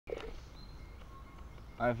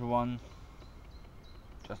Hi everyone,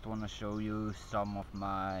 just want to show you some of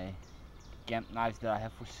my camp knives that I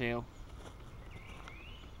have for sale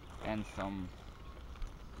and some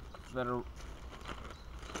ferro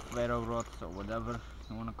rods or whatever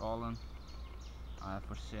you want to call them I have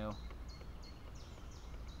for sale.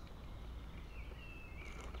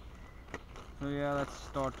 So yeah, let's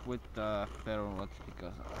start with ferro rods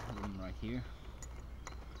because I have them right here.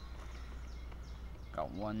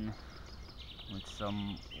 Got one with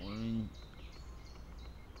some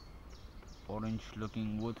orange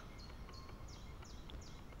looking wood.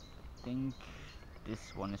 I think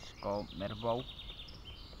this one is called Mervo.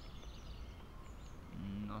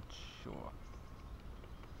 Not sure.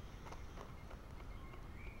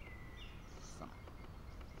 Some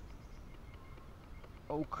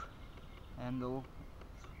oak handle,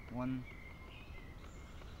 one.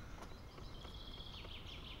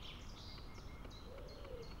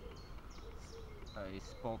 A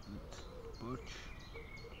spotted birch,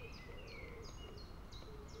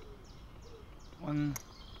 one,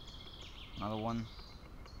 another one.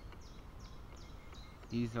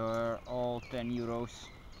 These are all 10 euros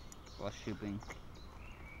plus shipping.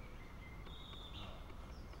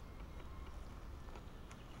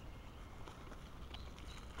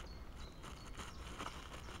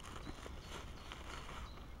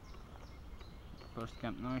 First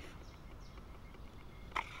camp knife.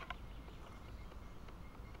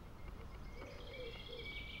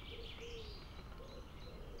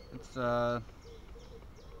 It's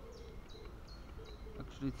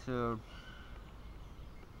actually it's a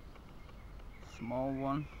small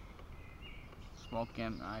one, small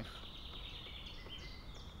camp knife.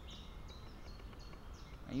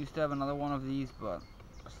 I used to have another one of these, but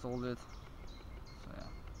I sold it. So yeah,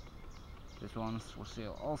 this one's for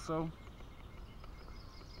sale also.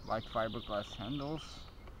 Light fiberglass handles.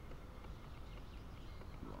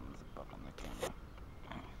 There's a bug on the camera.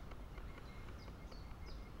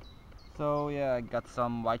 So yeah, I got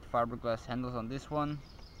some white fiberglass handles on this one.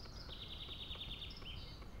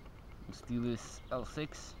 Steel is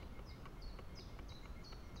L6.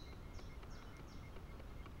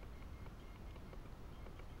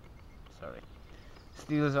 Sorry.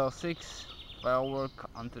 Steel is L6. Firework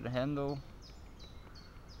onto the handle.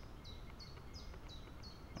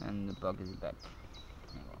 And the bug is back.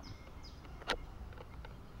 Hang on.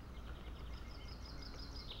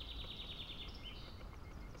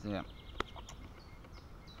 So yeah.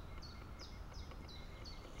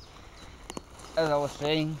 As I was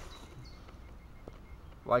saying,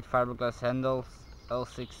 white fiberglass handles,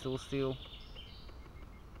 L6 tool steel.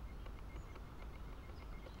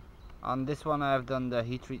 On this one I have done the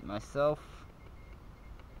heat treat myself.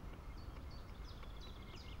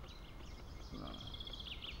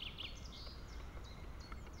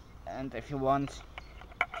 And if you want,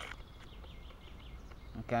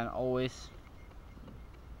 you can always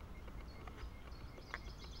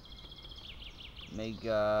make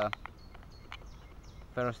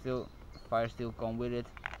fire steel come with it.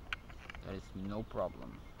 That is no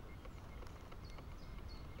problem.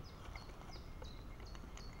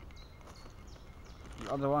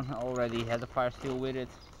 The other one already had a fire steel with it,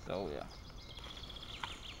 so yeah.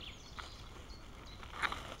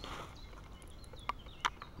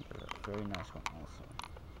 Very nice one also.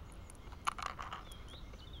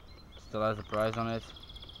 Still has a price on it.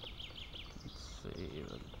 Let's see.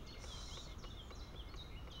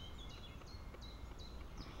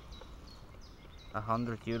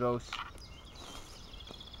 100 euros.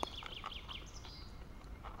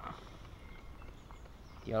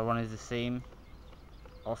 The other one is the same,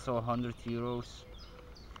 also 100 euros.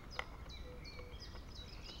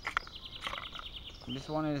 This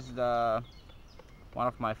one is one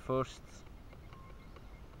of my first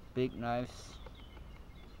big knives.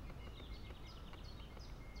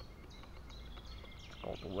 It's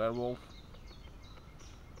called the Werewolf.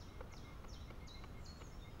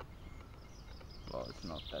 Well, it's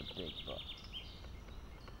not that big, but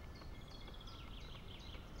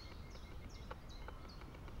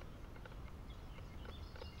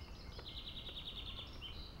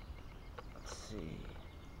let's see.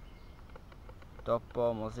 Top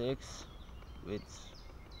mosaics with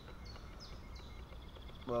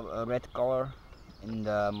a red color in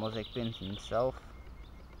the mosaic pins itself.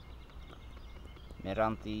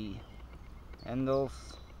 Meranti handles,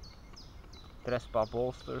 Trespa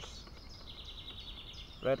bolsters,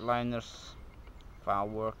 red liners, file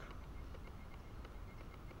work.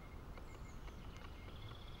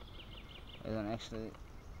 And actually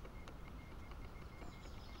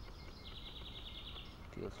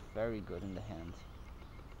feels very good in the hand.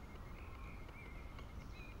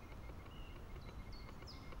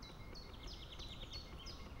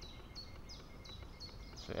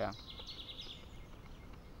 So yeah,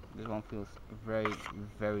 this one feels very,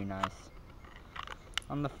 very nice.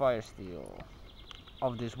 On the fire steel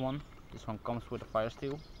of this one comes with a fire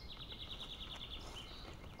steel,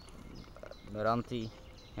 Meranti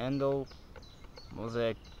handle,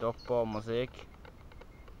 mosaic dog paw mosaic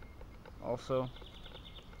also.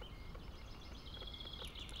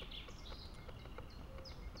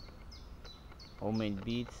 Homemade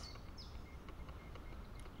beads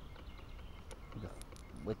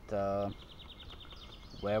with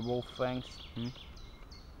werewolf fangs.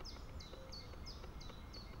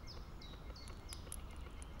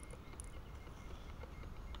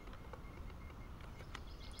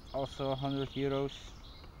 Also 100 euros.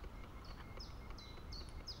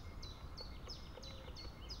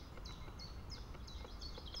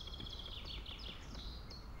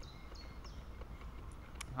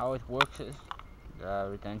 How it works is the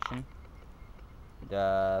retention,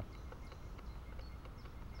 the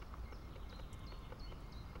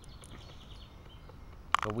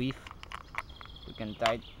weave. You can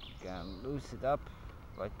loose it up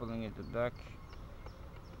by pulling it to the back,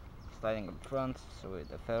 sliding up front, so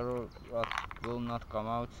the ferro rod will not come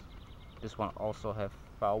out. This one also have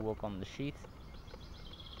foul work on the sheet.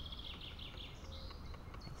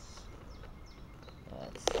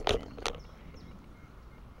 That's hold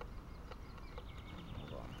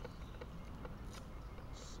on.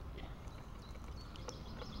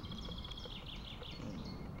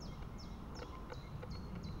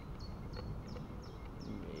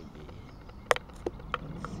 Maybe.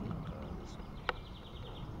 Let's see.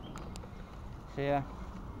 So yeah,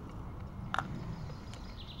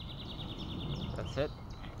 that's it.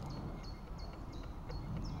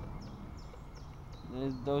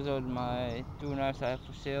 Those are my two knives I have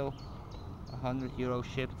for sale. 100 euros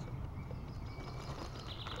shipped.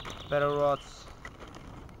 Ferro rods,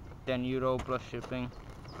 10 euro plus shipping.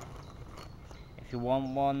 If you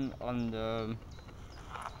want one on the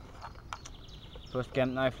first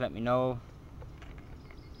camp knife, let me know.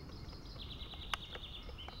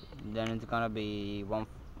 Then it's gonna be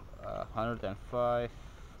 105.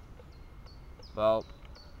 Well,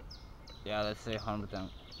 yeah, let's say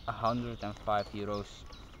 105 euros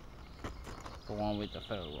for one with the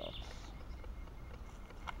ferro rods.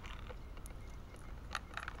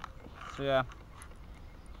 So yeah,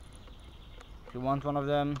 if you want one of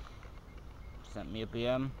them, send me a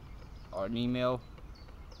PM or an email.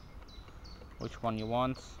 Which one you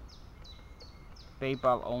want?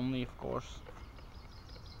 PayPal only, of course.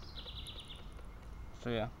 So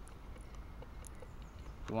yeah,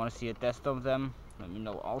 if you want to see a test of them, let me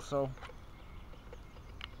know also.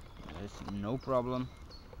 There's no problem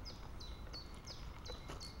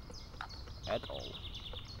at all.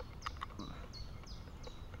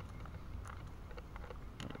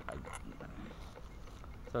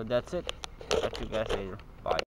 So that's it. Catch you guys later.